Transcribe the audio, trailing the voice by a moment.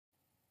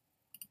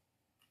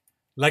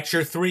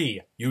Lecture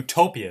 3,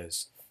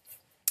 Utopias.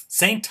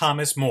 St.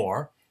 Thomas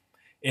More,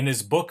 in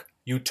his book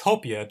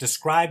Utopia,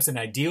 describes an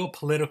ideal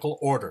political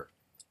order.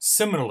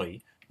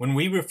 Similarly, when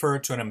we refer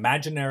to an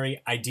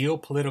imaginary ideal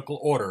political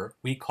order,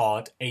 we call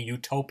it a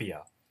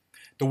utopia.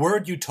 The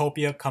word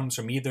utopia comes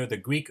from either the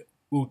Greek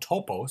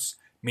utopos,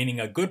 meaning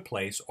a good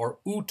place, or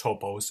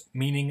utopos,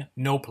 meaning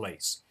no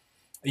place.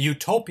 A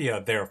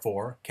utopia,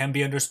 therefore, can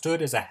be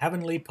understood as a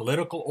heavenly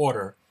political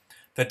order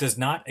that does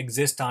not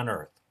exist on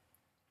earth.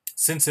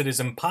 Since it is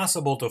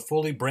impossible to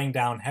fully bring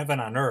down heaven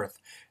on earth,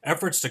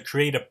 efforts to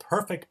create a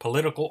perfect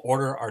political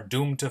order are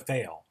doomed to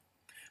fail.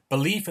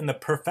 Belief in the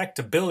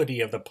perfectibility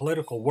of the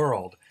political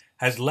world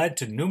has led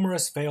to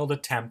numerous failed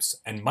attempts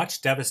and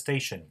much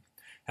devastation,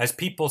 as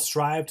people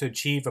strive to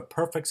achieve a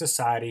perfect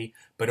society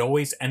but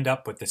always end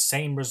up with the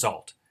same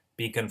result,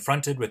 being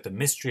confronted with the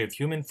mystery of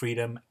human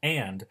freedom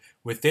and,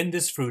 within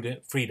this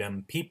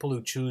freedom, people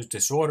who choose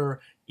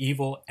disorder,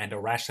 evil, and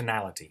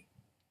irrationality.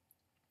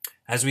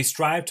 As we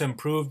strive to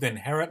improve the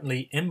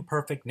inherently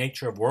imperfect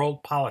nature of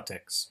world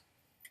politics,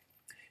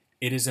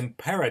 it is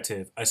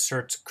imperative,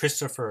 asserts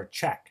Christopher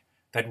Check,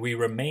 that we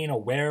remain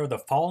aware of the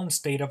fallen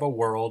state of a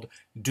world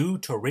due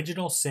to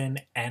original sin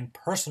and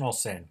personal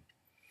sin,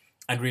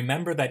 and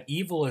remember that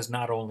evil is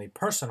not only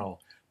personal,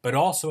 but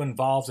also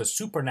involves a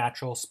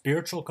supernatural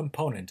spiritual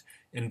component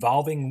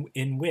involving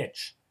in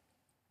which,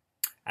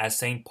 as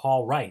St.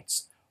 Paul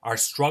writes, our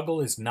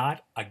struggle is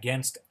not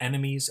against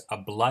enemies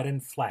of blood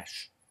and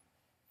flesh,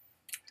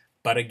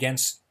 but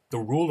against the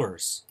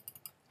rulers,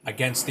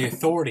 against the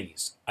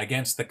authorities,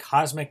 against the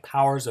cosmic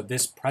powers of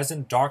this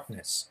present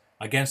darkness,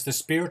 against the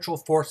spiritual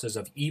forces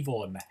of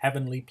evil in the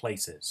heavenly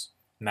places.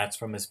 And that's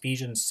from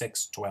Ephesians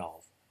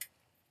 6:12.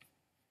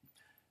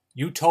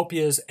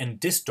 Utopias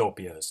and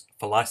dystopias,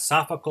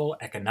 philosophical,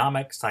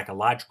 economic,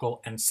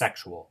 psychological, and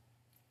sexual.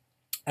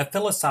 A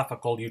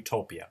philosophical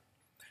utopia.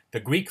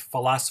 The Greek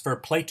philosopher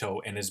Plato,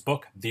 in his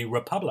book The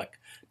Republic,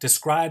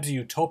 describes a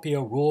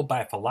utopia ruled by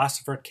a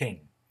philosopher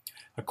king.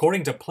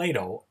 According to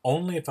Plato,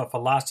 only if a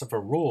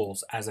philosopher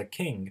rules as a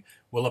king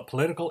will a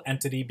political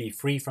entity be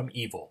free from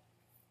evil.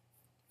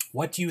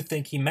 What do you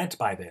think he meant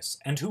by this,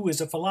 and who is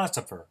a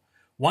philosopher?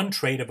 One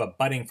trait of a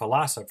budding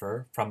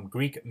philosopher, from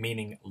Greek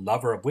meaning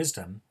lover of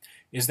wisdom,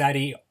 is that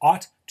he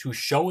ought to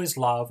show his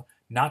love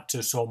not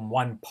to some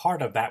one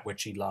part of that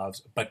which he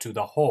loves, but to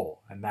the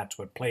whole, and that's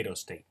what Plato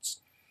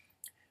states.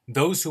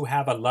 Those who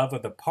have a love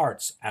of the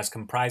parts as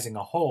comprising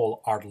a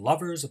whole are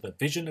lovers of the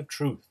vision of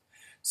truth,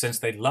 since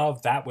they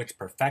love that which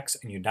perfects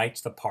and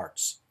unites the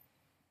parts.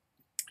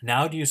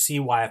 Now do you see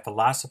why a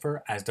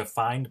philosopher, as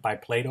defined by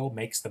Plato,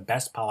 makes the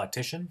best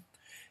politician?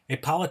 A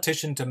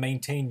politician, to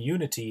maintain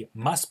unity,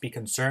 must be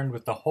concerned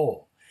with the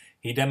whole.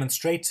 He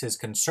demonstrates his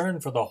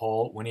concern for the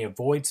whole when he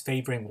avoids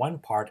favoring one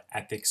part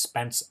at the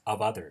expense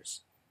of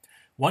others.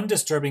 One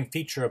disturbing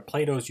feature of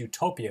Plato's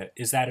Utopia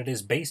is that it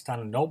is based on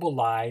a noble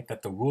lie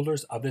that the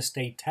rulers of the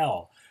state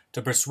tell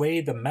to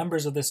persuade the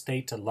members of the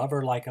state to love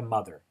her like a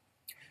mother.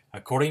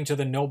 According to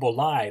the noble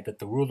lie that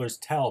the rulers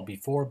tell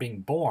before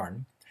being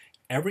born,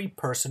 every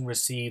person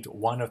received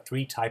one of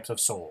three types of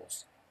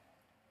souls: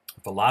 a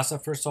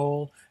philosopher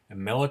soul, a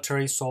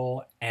military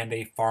soul, and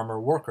a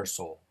farmer-worker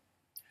soul.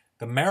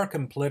 The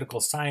American political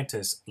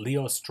scientist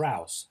Leo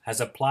Strauss has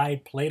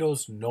applied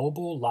Plato's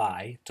noble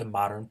lie to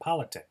modern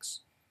politics.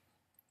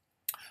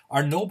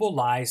 Are noble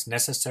lies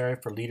necessary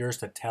for leaders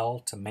to tell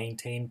to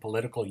maintain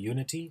political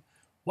unity?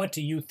 What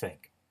do you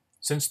think?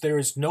 Since there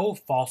is no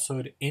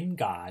falsehood in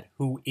God,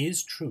 who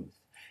is truth,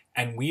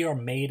 and we are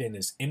made in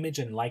his image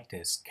and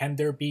likeness, can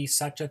there be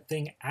such a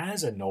thing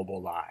as a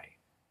noble lie?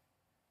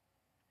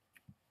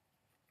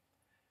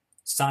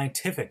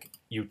 Scientific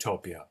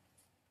utopia.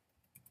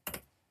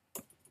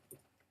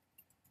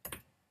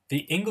 The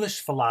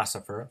English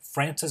philosopher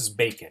Francis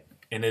Bacon,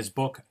 in his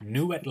book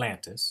New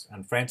Atlantis,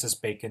 and Francis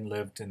Bacon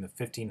lived in the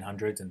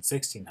 1500s and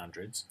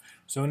 1600s,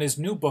 so in his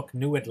new book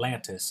New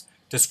Atlantis,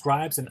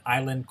 describes an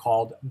island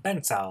called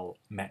Bensalem.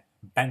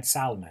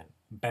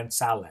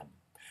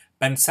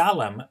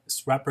 Bensalem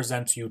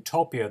represents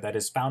utopia that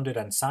is founded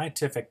on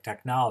scientific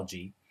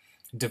technology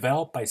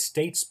developed by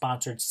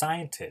state-sponsored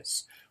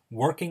scientists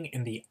working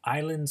in the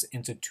island's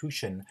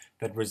institution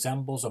that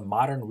resembles a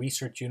modern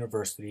research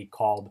university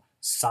called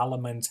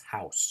Solomon's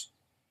House.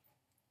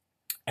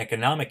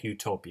 Economic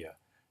utopia.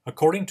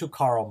 According to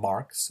Karl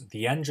Marx,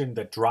 the engine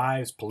that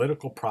drives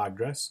political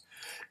progress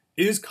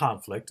is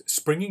conflict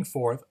springing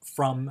forth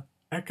from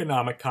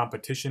economic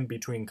competition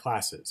between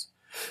classes.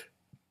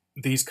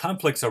 These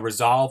conflicts are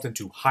resolved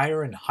into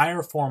higher and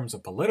higher forms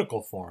of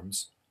political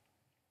forms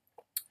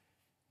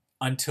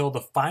until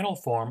the final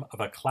form of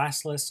a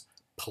classless,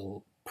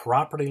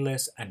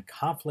 propertyless, and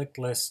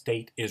conflictless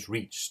state is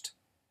reached.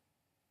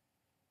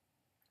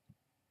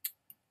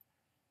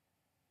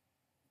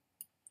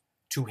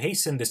 To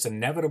hasten this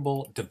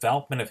inevitable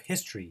development of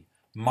history,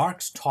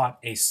 Marx taught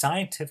a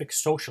scientific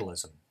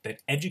socialism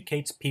that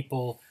educates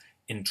people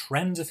in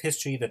trends of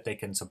history that they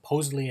can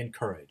supposedly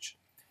encourage.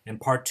 In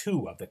Part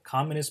 2 of the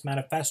Communist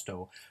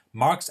Manifesto,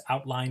 Marx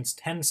outlines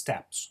 10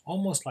 steps,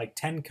 almost like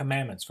 10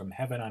 commandments from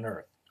heaven on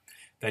earth.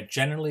 that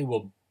generally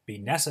will be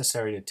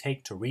necessary to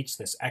take to reach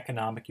this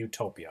economic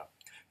utopia.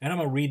 And I'm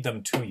going to read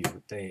them to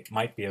you. They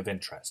might be of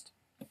interest.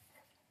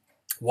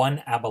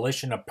 1.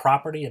 Abolition of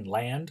property and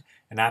land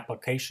and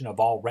application of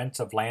all rents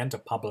of land to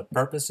public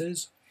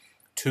purposes.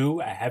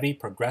 2. A heavy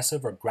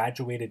progressive or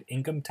graduated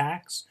income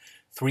tax.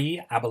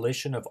 3.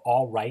 Abolition of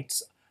all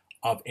rights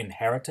of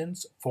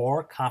inheritance.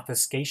 4.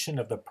 Confiscation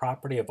of the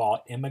property of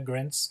all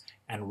immigrants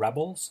and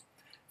rebels.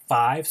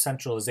 5.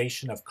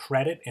 Centralization of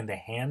credit in the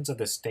hands of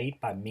the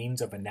state by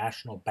means of a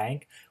national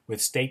bank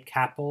with state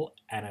capital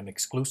and an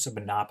exclusive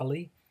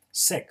monopoly.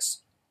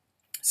 6.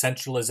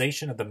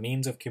 Centralization of the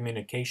means of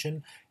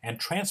communication and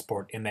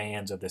transport in the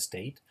hands of the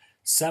state.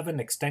 7.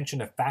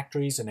 Extension of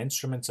factories and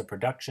instruments of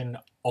production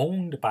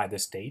owned by the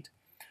state.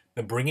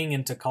 The bringing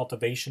into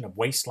cultivation of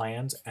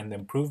wastelands and the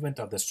improvement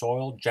of the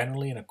soil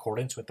generally in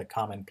accordance with the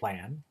common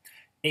plan.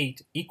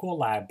 8. Equal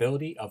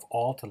liability of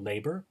all to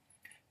labor.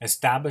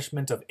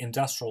 Establishment of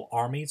industrial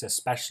armies,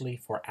 especially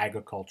for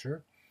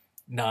agriculture.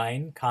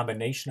 9.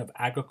 Combination of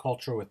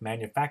agriculture with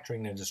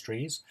manufacturing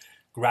industries.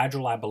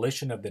 Gradual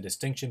abolition of the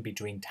distinction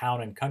between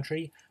town and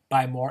country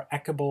by more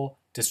equitable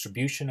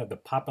distribution of the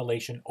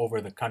population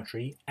over the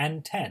country.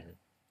 And 10.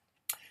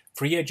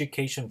 Free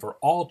education for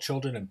all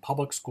children in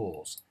public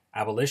schools.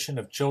 Abolition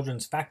of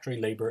children's factory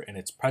labor in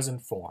its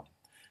present form.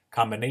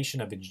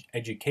 Combination of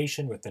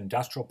education with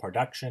industrial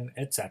production,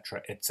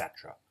 etc.,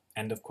 etc.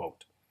 End of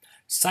quote.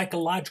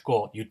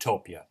 Psychological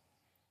utopia.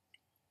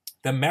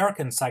 The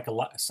American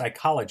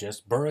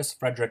psychologist Burrhus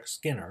Frederick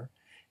Skinner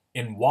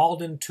in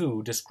Walden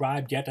 2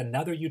 described yet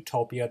another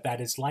utopia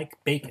that is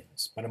like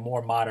Bacon's, but a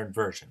more modern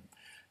version.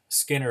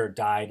 Skinner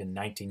died in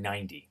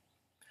 1990.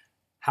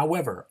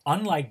 However,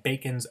 unlike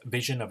Bacon's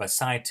vision of a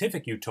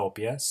scientific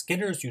utopia,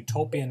 Skinner's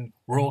utopian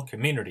rural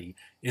community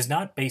is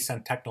not based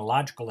on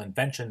technological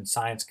invention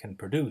science can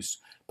produce,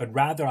 but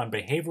rather on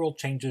behavioral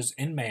changes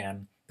in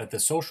man that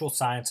the social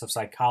science of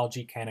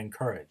psychology can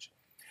encourage.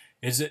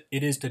 It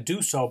is to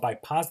do so by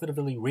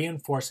positively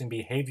reinforcing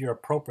behavior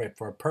appropriate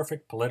for a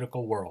perfect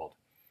political world.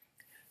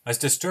 A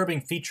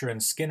disturbing feature in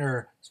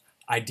Skinner's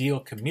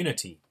ideal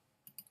community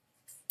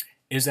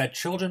is that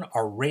children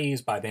are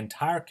raised by the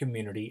entire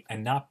community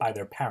and not by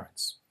their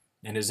parents.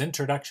 In his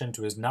introduction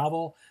to his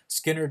novel,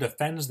 Skinner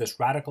defends this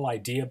radical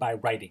idea by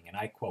writing, and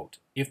I quote,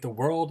 "If the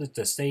world is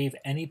to save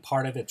any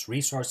part of its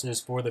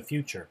resources for the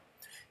future,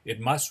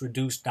 it must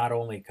reduce not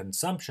only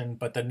consumption,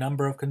 but the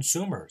number of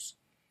consumers.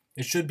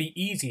 It should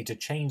be easy to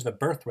change the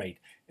birth rate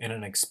in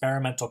an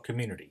experimental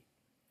community.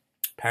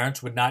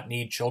 Parents would not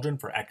need children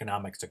for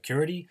economic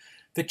security.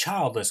 The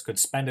childless could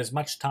spend as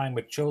much time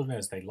with children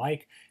as they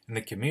like, and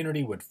the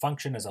community would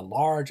function as a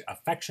large,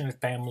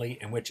 affectionate family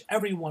in which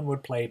everyone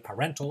would play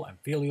parental and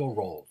filial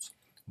roles.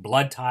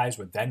 Blood ties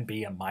would then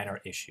be a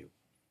minor issue."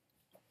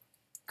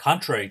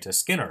 Contrary to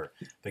Skinner,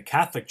 the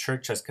Catholic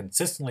Church has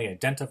consistently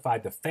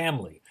identified the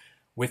family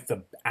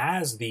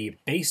as the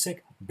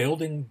basic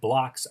building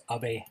blocks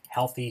of a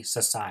healthy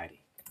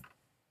society.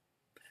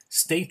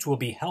 States will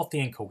be healthy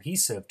and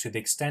cohesive to the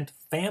extent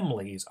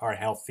families are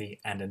healthy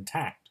and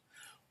intact.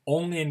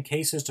 Only in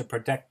cases to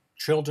protect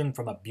children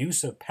from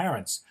abusive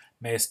parents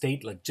may a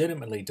state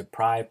legitimately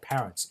deprive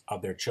parents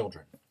of their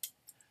children.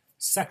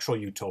 Sexual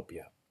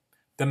utopia.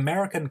 The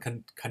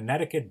American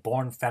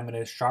Connecticut-born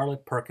feminist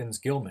Charlotte Perkins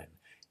Gilman,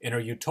 in her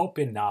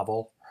utopian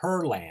novel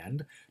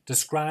Herland,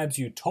 describes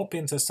a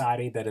utopian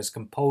society that is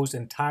composed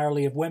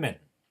entirely of women.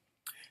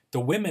 The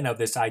women of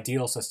this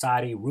ideal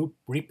society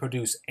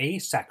reproduce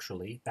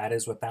asexually, that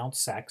is, without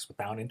sex,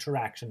 without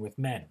interaction with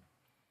men.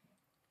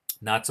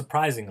 Not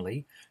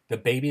surprisingly, the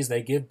babies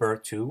they give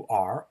birth to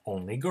are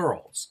only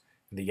girls.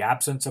 In the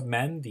absence of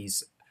men,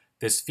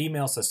 this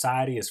female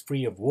society is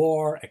free of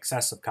war,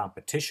 excessive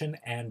competition,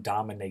 and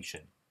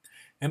domination.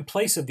 In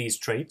place of these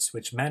traits,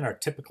 which men are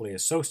typically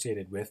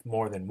associated with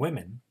more than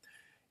women,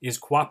 is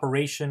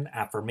cooperation,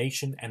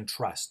 affirmation, and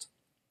trust.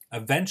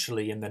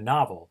 Eventually, in the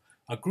novel,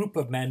 a group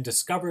of men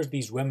discovers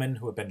these women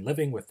who have been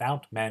living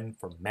without men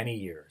for many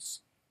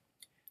years.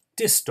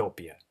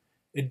 Dystopia.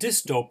 A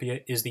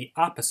dystopia is the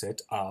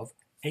opposite of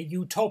a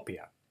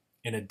utopia.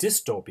 In a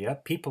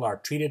dystopia, people are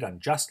treated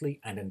unjustly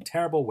and in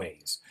terrible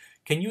ways.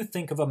 Can you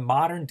think of a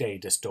modern-day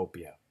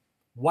dystopia?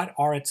 What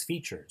are its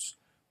features?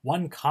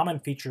 One common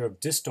feature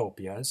of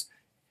dystopias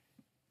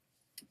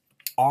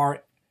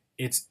are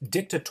its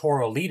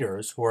dictatorial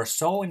leaders who are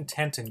so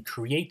intent in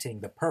creating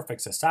the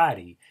perfect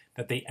society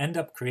that they end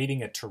up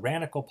creating a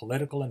tyrannical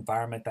political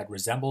environment that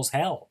resembles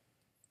hell.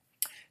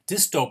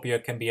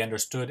 Dystopia can be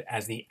understood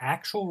as the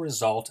actual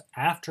result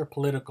after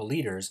political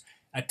leaders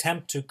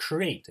attempt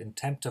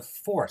to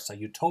force a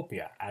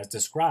utopia as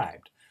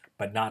described,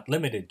 but not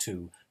limited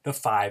to the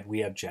 5 we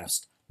have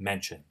just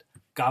mentioned.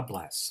 God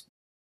bless.